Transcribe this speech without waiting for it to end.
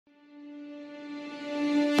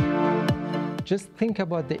Just think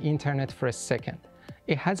about the internet for a second.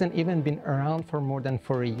 It hasn't even been around for more than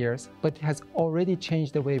 40 years, but it has already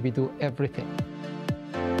changed the way we do everything.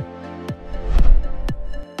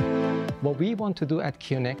 What we want to do at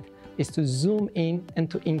Qunnect is to zoom in and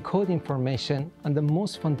to encode information on the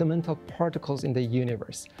most fundamental particles in the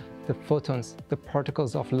universe, the photons, the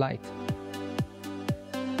particles of light.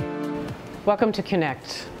 Welcome to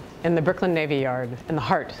Qunnect in the Brooklyn Navy Yard in the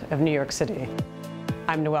heart of New York City.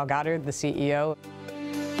 I'm Noelle Goddard, the CEO.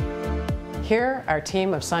 Here, our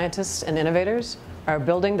team of scientists and innovators are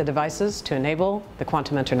building the devices to enable the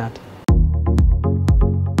quantum internet.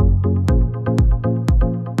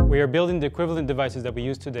 We are building the equivalent devices that we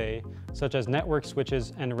use today, such as network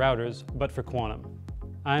switches and routers, but for quantum.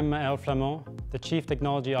 I'm Maël Flamand, the Chief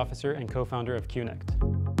Technology Officer and co-founder of Qunnect.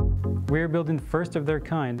 We're building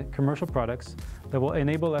first-of-their-kind commercial products that will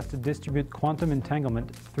enable us to distribute quantum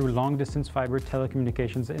entanglement through long-distance fiber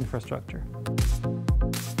telecommunications infrastructure.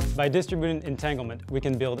 By distributing entanglement, we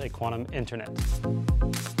can build a quantum internet.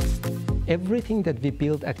 Everything that we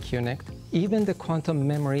build at Qunnect, even the quantum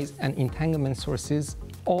memories and entanglement sources,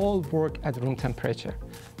 all work at room temperature.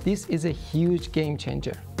 This is a huge game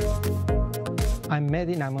changer. I'm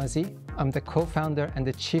Mehdi Namazi. I'm the co-founder and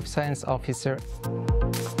the Chief Science Officer.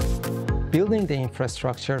 Building the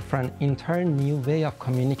infrastructure for an entire new way of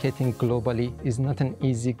communicating globally is not an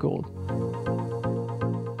easy goal.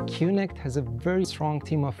 Qunnect has a very strong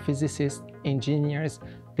team of physicists, engineers,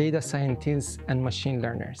 data scientists, and machine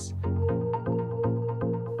learners.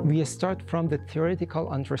 We start from the theoretical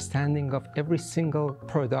understanding of every single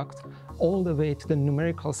product all the way to the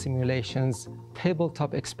numerical simulations,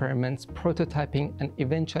 tabletop experiments, prototyping, and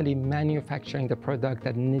eventually manufacturing the product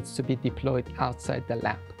that needs to be deployed outside the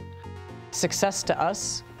lab. Success to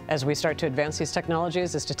us, as we start to advance these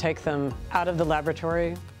technologies, is to take them out of the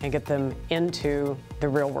laboratory and get them into the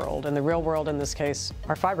real world. And the real world, in this case,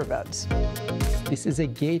 are fiber beds. This is a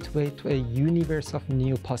gateway to a universe of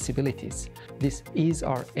new possibilities. This is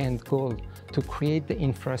our end goal, to create the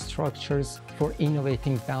infrastructures for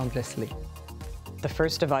innovating boundlessly. The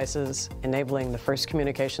first devices enabling the first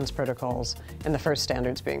communications protocols and the first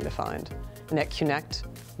standards being defined. And at Qunnect,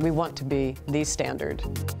 we want to be the standard.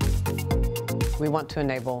 We want to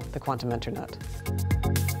enable the quantum internet.